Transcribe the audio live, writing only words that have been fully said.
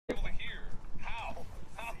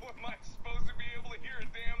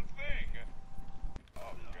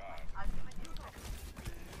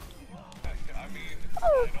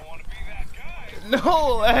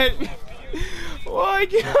No, let me.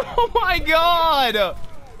 Oh my god!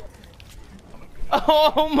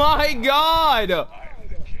 Oh my god!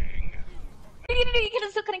 You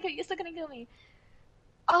still couldn't kill me. You still couldn't kill me.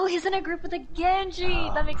 Oh, he's in a group with a Genji.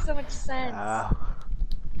 That makes so much sense. No.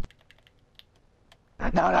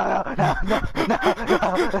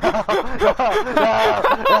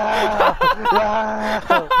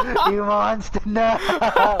 You monster, no!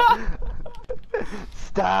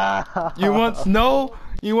 Stop! You want snow?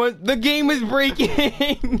 You want the game is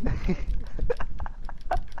breaking.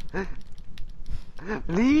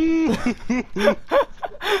 Please!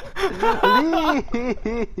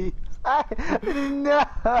 Please!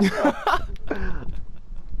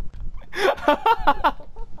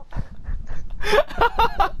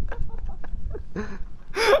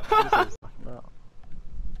 No!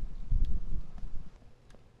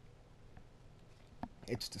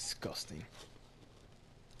 It's disgusting.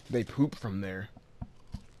 They poop from there.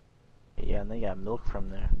 Yeah, and they got milk from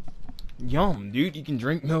there. Yum, dude. You can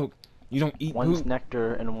drink milk. You don't eat One's poop.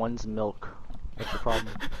 nectar and one's milk. What's the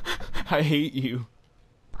problem? I hate you.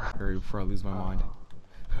 Hurry before I lose my mind.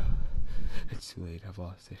 It's too late. I've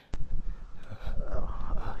lost it.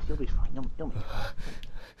 You'll be fine. You'll be fine.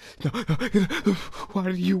 No,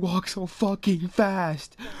 why do you walk so fucking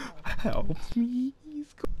fast? Help me.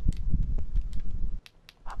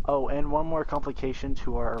 Oh, and one more complication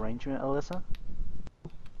to our arrangement, Alyssa.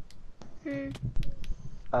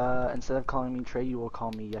 Instead of calling me Trey, you will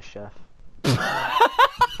call me Yes Chef.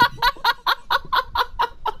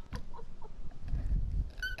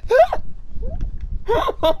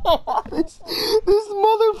 this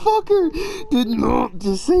motherfucker did not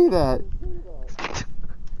just say that.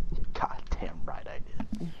 God damn right I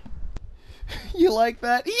did. You like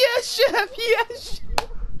that? Yes, chef. Yes.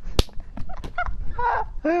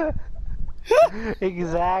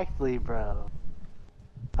 Exactly, bro.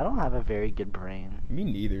 I don't have a very good brain. Me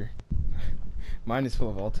neither. Mine is full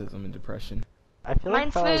of autism and depression. I feel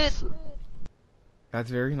Mine's like if I was... smooth. That's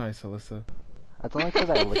very nice, Alyssa. I don't like that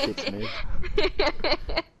I licked it smooth.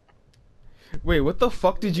 Wait, what the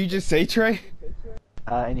fuck did you just say, Trey?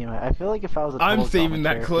 Anyway, I feel like if I was a total I'm saving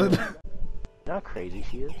drama that character- clip. You know how crazy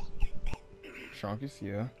she is? Shonkus,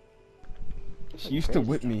 yeah. She used to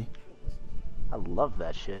whip me. I love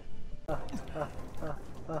that shit.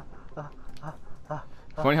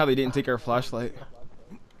 Funny how they didn't take our flashlight.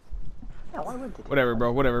 Yeah, why would they do Whatever,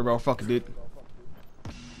 bro. Fuck it, dude.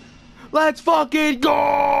 Let's fucking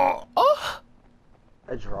go! Oh!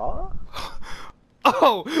 a draw?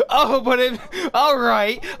 But if...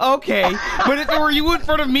 Alright, okay. But if it were you in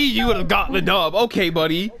front of me, you would have gotten the dub. Okay,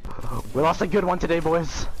 buddy. We lost a good one today,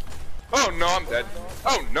 boys. Oh no, I'm dead.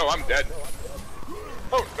 Oh no, I'm dead.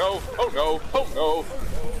 Oh no, oh no, oh no.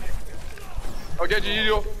 Oh, Genji,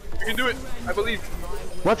 you can do it. I believe.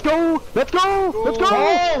 Let's go! Let's go! Let's go!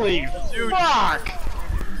 Holy Huge. fuck!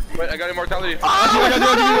 Wait, I got immortality.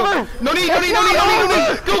 No need. Go,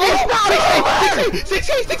 Six.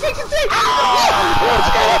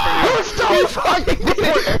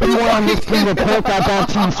 Everyone on this team report that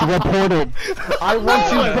Baptiste. Report it. I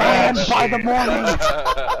want you banned by the morning.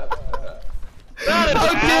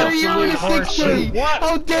 How dare you in a 6K?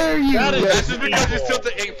 How dare you? This is because you still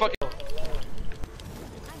ain't fucking.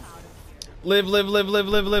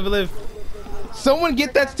 Live. Someone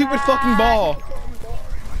get that stupid fucking ball.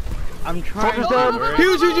 I'm trying to...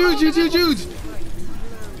 Huge.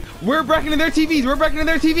 We're breaking in their TVs.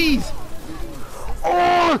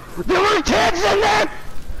 Oh, there were kids in there.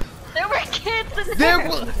 There were kids in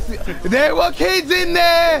there. There were kids in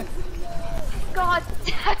there. God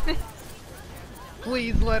damn it.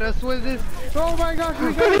 Please let us win this. Oh my gosh,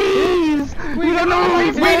 we got Please. We don't know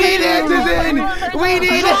what We need answers in. We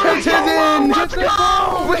need answers in.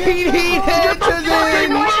 We need answers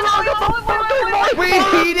in. We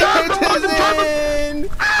need answers in. We need answers in.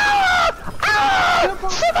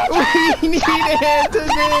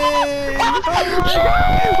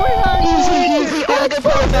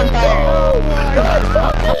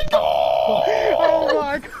 Oh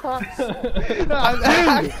my god.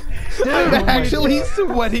 I'm actually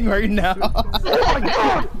sweating right now. Oh my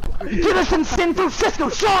god! Get us in San Francisco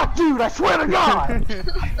shot, dude! I swear to God!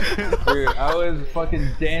 Dude, I was fucking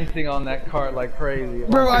dancing on that cart like crazy.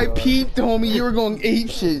 Bro, Oh my I God. peeped, homie. You were going ape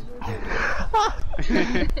shit.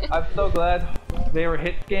 I'm so glad they were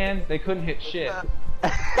hit scanned. They couldn't hit shit. Are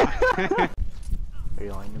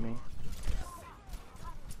you lying to me?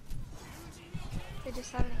 They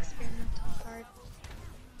just had an experimental card.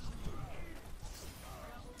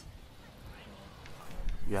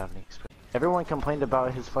 You have an experience. Everyone complained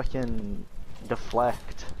about his fucking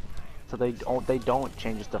deflect, so they don't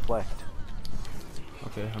change his deflect.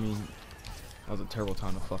 Okay, I mean, that was a terrible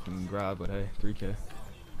time to fucking grab, but hey, 3K.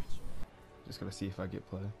 Just gotta see if I get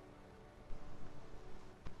play.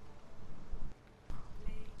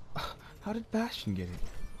 How did Bastion get it?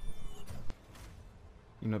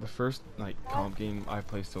 You know, the first like comp game I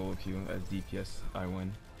play solo queue as DPS, I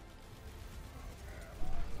win.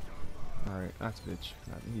 Alright, that's bitch.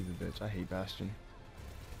 He's a bitch. I hate Bastion.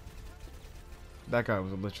 That guy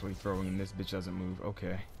was literally throwing and this bitch doesn't move.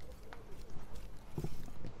 Okay.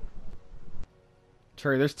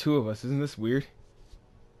 Trey, there's 2 of us. Isn't this weird?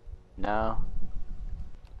 No.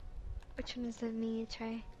 Which one is it, me,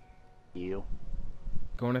 Trey? You.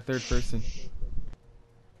 Going to 3rd person.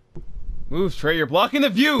 Move, Trey. You're blocking the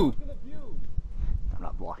view. I'm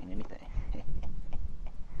not blocking anything.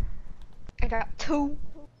 I got 2.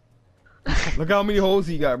 Look how many holes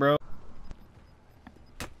he got, bro.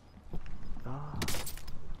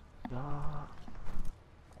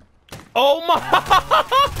 Oh my!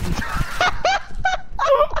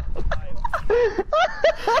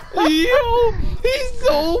 Yo, he's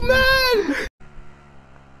so mad.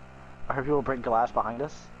 I heard people break glass behind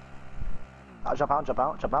us. Jump out, jump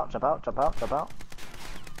out, jump out, jump out, jump out, jump out.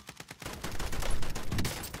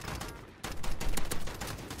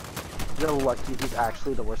 You're lucky he's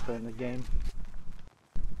actually the worst player in the game.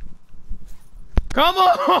 Come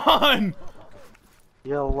on!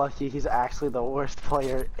 You're lucky he's actually the worst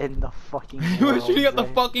player in the fucking You were world, shooting at the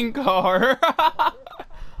Zay. fucking car.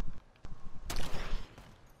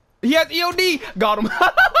 He has EOD. Got him.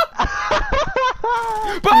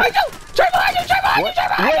 Behind you! Trey behind you! Trey behind you! Trey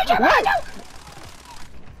behind you! Trey behind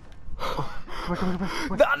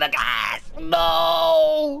you! The gas!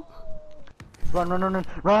 No! Run, run, run, run,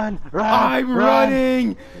 run, run! I'm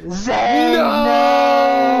running! Zay!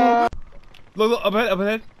 No! Look, look, up ahead, up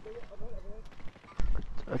ahead.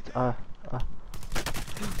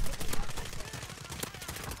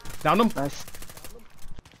 Down him. Nice.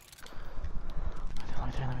 Let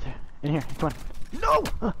me through. In here, come on. No!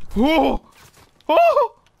 Oh!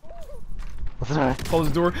 Oh! What's that? Close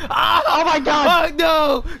the door. Ah! Oh my god!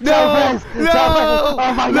 No! No! Surprise! No! Surprise!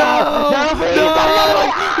 Oh my god! No, please! No!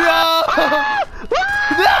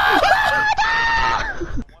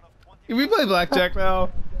 No! Can we play blackjack now?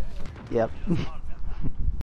 Yep.